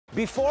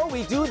Before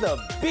we do the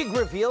big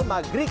reveal,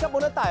 mag-recap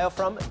muna tayo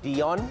from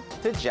Dion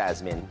to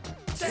Jasmine.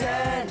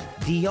 10,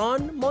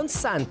 Dion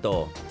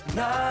Monsanto, 9,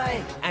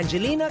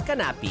 Angelina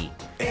Canapi,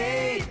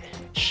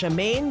 8,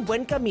 Charmaine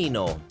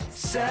Buencamino,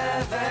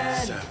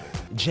 7,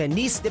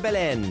 Janice de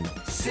Belen,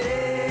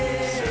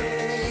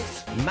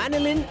 6,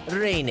 Manilyn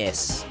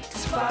Reynes,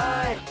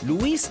 5,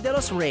 Luis de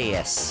los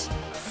Reyes,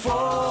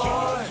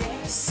 4,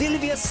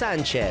 Sylvia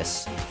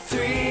Sanchez,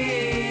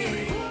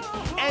 3,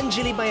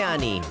 Angeli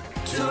Bayani,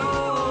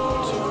 2,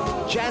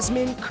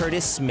 Jasmine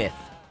Curtis Smith.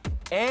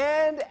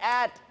 And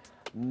at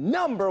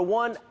number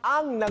 1,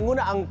 ang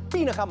nanguna ang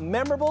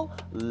pinaka-memorable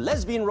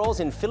lesbian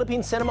roles in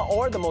Philippine cinema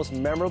or the most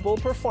memorable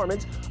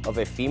performance of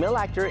a female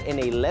actor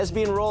in a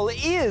lesbian role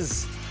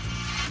is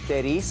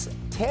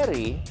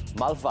Terry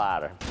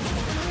Malvar.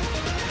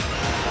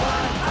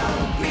 Ang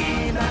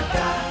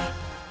Pinaka.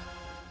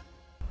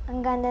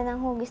 Ang ganda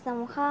ng hugis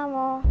ng mukha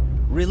mo.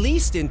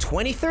 Released in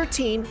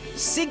 2013,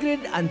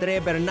 Sigrid Andre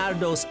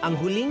Bernardo's Ang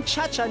Huling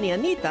Cha-Cha ni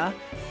Anita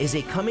is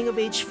a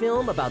coming-of-age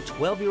film about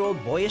 12-year-old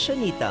boyish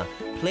Anita,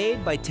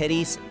 played by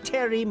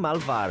Terry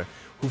Malvar,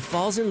 who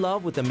falls in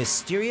love with a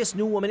mysterious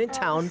new woman in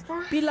town,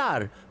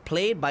 Pilar,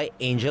 played by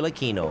Angel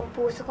Aquino.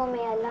 Puso ko may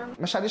alam.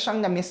 Masyado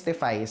siyang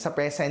na-mystify sa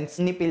presence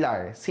ni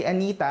Pilar. Si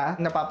Anita,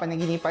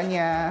 napapanaginipan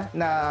niya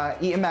na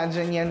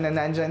i-imagine niya na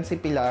nandyan si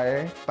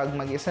Pilar pag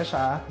mag-isa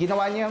siya.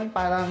 Ginawa niyang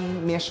parang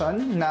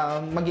mission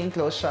na maging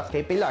close siya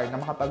kay Pilar,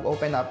 na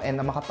makapag-open up and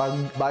na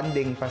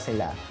makapag-bonding pa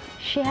sila.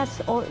 She has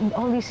all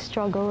these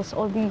struggles,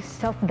 all these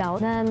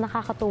self-doubt na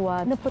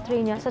nakakatuwa. Na-portray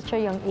niya at such a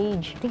young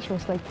age. I think she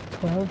was like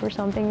 12 or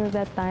something at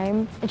that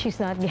time. And she's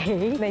not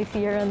gay. I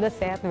see her on the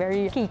set,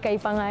 very kikay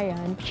pa nga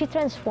yan. She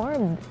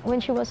transformed when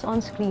she was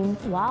on screen.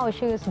 Wow,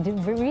 she was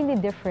really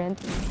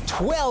different.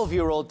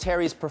 12-year-old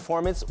Terry's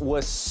performance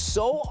was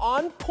so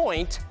on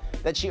point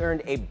that she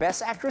earned a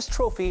Best Actress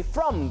trophy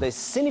from the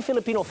Cine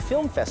Filipino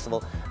Film Festival,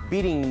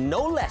 beating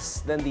no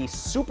less than the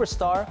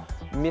superstar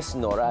Miss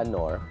Nora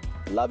Anor.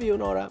 Love you,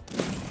 Nora.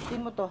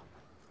 Suotin mo to.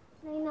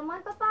 Nay naman,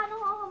 paano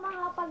ako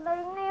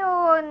makakapaglaro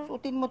ngayon?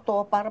 Suotin mo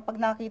to para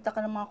pag nakita ka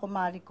ng mga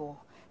kumari ko,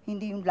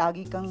 hindi yung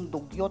lagi kang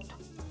dugyot.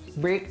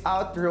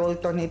 Breakout role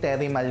to ni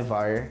Terry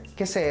Malvar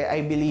kasi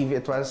I believe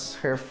it was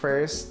her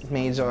first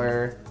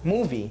major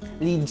movie.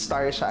 Lead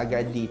star siya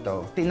agad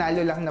dito.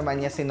 Tinalo lang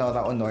naman niya si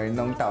Nora Honor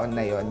nung taon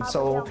na yon.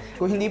 So,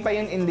 kung hindi pa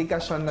yun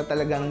indikasyon na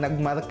talagang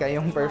nagmarka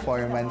yung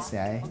performance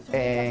niya,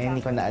 hindi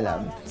ko na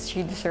alam.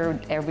 She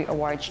deserved every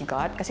award she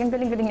got kasi ang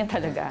galing-galing niya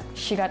talaga.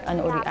 She got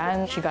an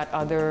Orian, she got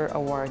other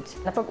awards.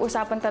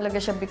 Napag-usapan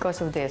talaga siya because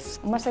of this.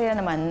 Masaya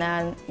naman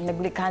na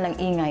naglikha ng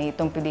ingay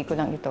itong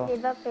pelikulang ito.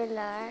 Diba,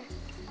 Pilar?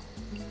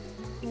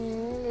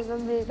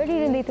 Diba, baby?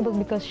 Very relatable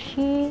because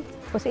she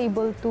was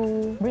able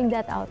to bring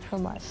that out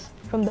from us,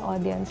 from the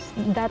audience.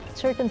 That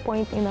certain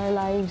point in our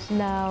lives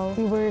now,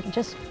 we were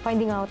just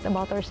finding out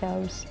about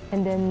ourselves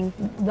and then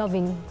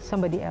loving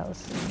somebody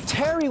else.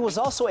 Terry was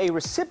also a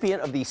recipient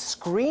of the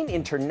Screen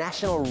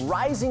International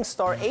Rising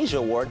Star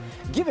Asia Award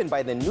given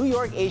by the New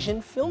York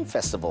Asian Film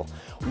Festival.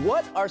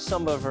 What are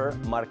some of her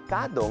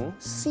markadong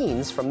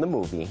scenes from the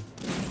movie?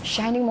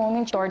 Shining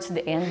moment towards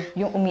the end,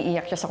 yung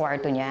umiiyak siya sa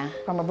kwarto niya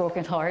from a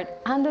broken heart.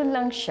 Andun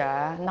lang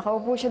siya,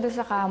 nakaupo siya doon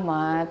sa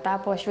kama,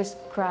 tapos she was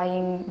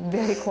crying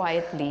very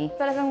quietly.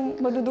 Talagang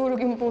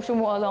madudurog yung puso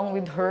mo along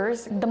with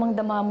hers.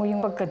 Damang-dama mo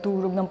yung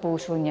pagkadurog ng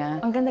puso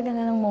niya. Ang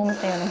ganda-ganda ng moment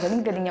na yun, ang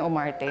galing-galing niya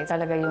umarte.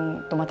 Talaga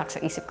yung tumatak sa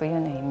isip ko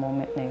yun yung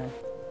moment na yun.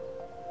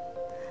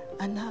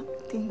 Anak,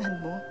 tingnan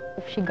mo.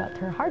 She got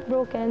her heart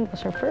broken. It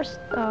was her first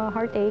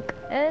heartache.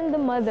 And the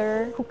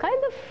mother, who kind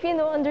of,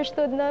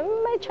 understood na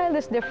my child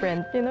is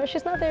different.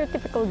 She's not a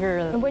typical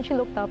girl. And when she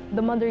looked up,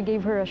 the mother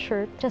gave her a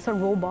shirt, just a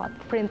robot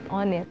print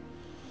on it.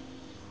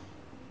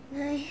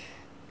 Nay,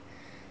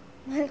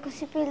 mahal ko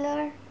si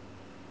Pilar.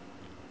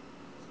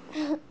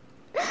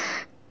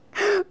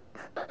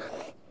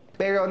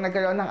 Pero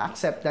nagkaroon ng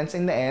acceptance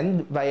in the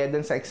end via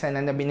dun sa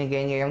eksena na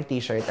binigay niya yung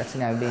t-shirt at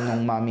sinabi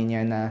ng mommy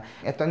niya na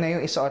ito na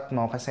yung isuot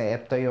mo kasi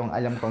ito yung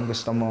alam kong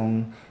gusto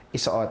mong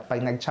isuot.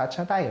 Pag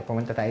nag-cha-cha tayo,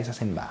 pumunta tayo sa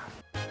simbahan.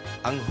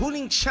 Ang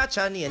Huling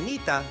Cha-Cha ni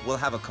Anita will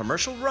have a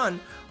commercial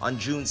run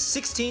on June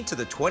 16 to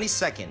the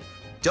 22nd.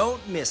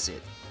 Don't miss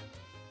it.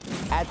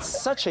 At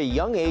such a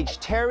young age,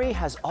 Terry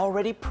has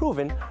already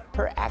proven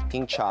her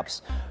acting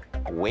chops.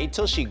 Wait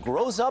till she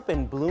grows up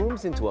and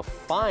blooms into a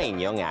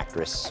fine young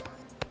actress.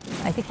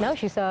 I think now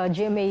she's a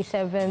GMA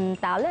 7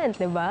 talent,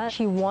 diba?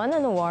 She won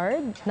an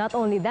award. Not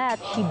only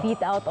that, she beat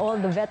out all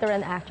the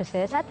veteran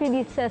actresses. That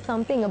really says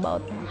something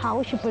about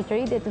how she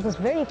portrayed it. It was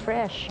very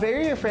fresh.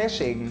 Very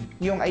refreshing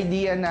yung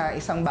idea na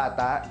isang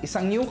bata,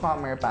 isang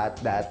newcomer pa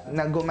at that,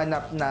 na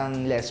gumanap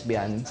ng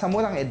lesbian sa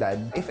murang edad.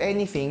 If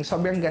anything,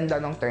 sobrang ganda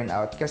ng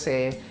turnout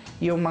kasi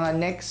yung mga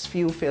next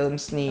few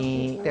films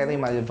ni Terry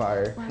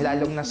Malvar,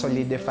 lalong na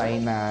solidify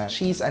na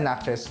she's an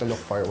actress to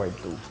look forward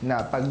to.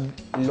 Na pag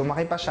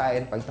lumaki pa siya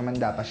and pag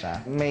tumanda pa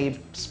siya, may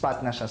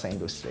spot na siya sa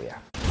industriya.